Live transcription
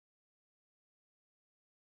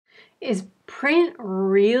Is print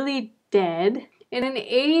really dead? In an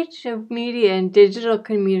age of media and digital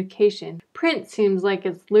communication, print seems like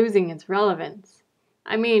it's losing its relevance.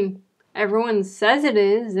 I mean, everyone says it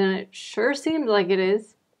is, and it sure seems like it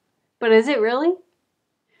is. But is it really?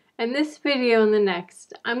 In this video and the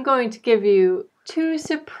next, I'm going to give you 2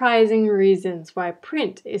 surprising reasons why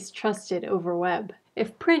print is trusted over web.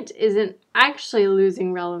 If print isn't actually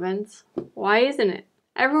losing relevance, why isn't it?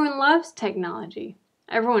 Everyone loves technology.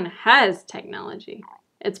 Everyone has technology.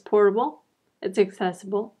 It's portable, it's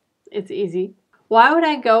accessible, it's easy. Why would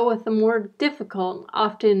I go with a more difficult,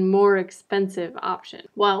 often more expensive option?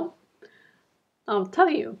 Well, I'll tell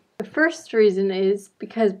you. The first reason is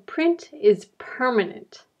because print is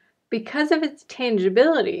permanent. Because of its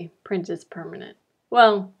tangibility, print is permanent.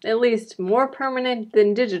 Well, at least more permanent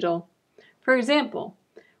than digital. For example,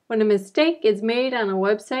 when a mistake is made on a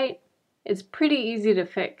website, it's pretty easy to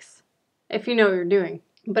fix, if you know what you're doing.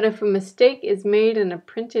 But if a mistake is made in a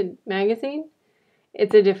printed magazine,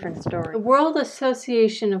 it's a different story. The World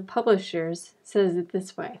Association of Publishers says it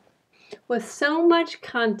this way. With so much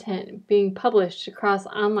content being published across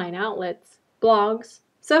online outlets, blogs,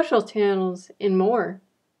 social channels, and more,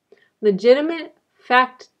 legitimate,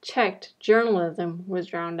 fact-checked journalism was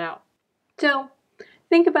drowned out. So,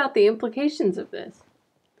 think about the implications of this.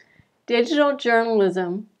 Digital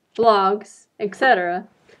journalism, blogs, etc.,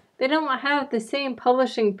 they don't have the same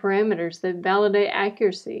publishing parameters that validate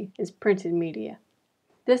accuracy as printed media.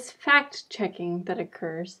 This fact-checking that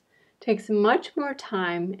occurs takes much more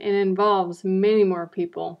time and involves many more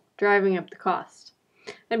people, driving up the cost.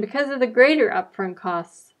 And because of the greater upfront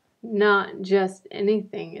costs, not just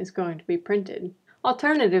anything is going to be printed.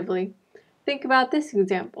 Alternatively, think about this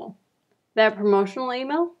example. That promotional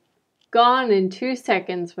email? Gone in 2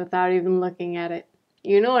 seconds without even looking at it.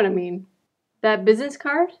 You know what I mean. That business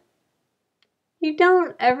card? You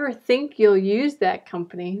don't ever think you'll use that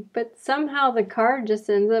company, but somehow the card just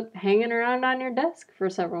ends up hanging around on your desk for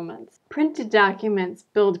several months. Printed documents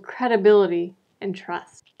build credibility and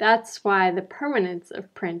trust. That's why the permanence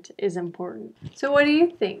of print is important. So what do you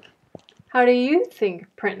think? How do you think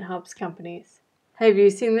print helps companies? Have you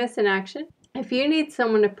seen this in action? If you need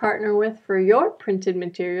someone to partner with for your printed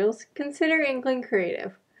materials, consider Inkling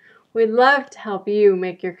Creative. We'd love to help you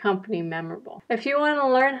make your company memorable. If you want to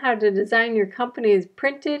learn how to design your company's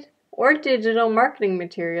printed or digital marketing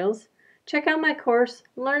materials, check out my course,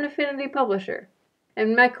 Learn Affinity Publisher.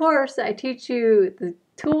 In my course, I teach you the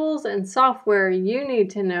tools and software you need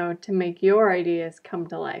to know to make your ideas come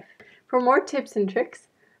to life. For more tips and tricks,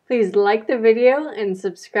 please like the video and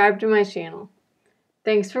subscribe to my channel.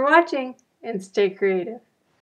 Thanks for watching, and stay creative.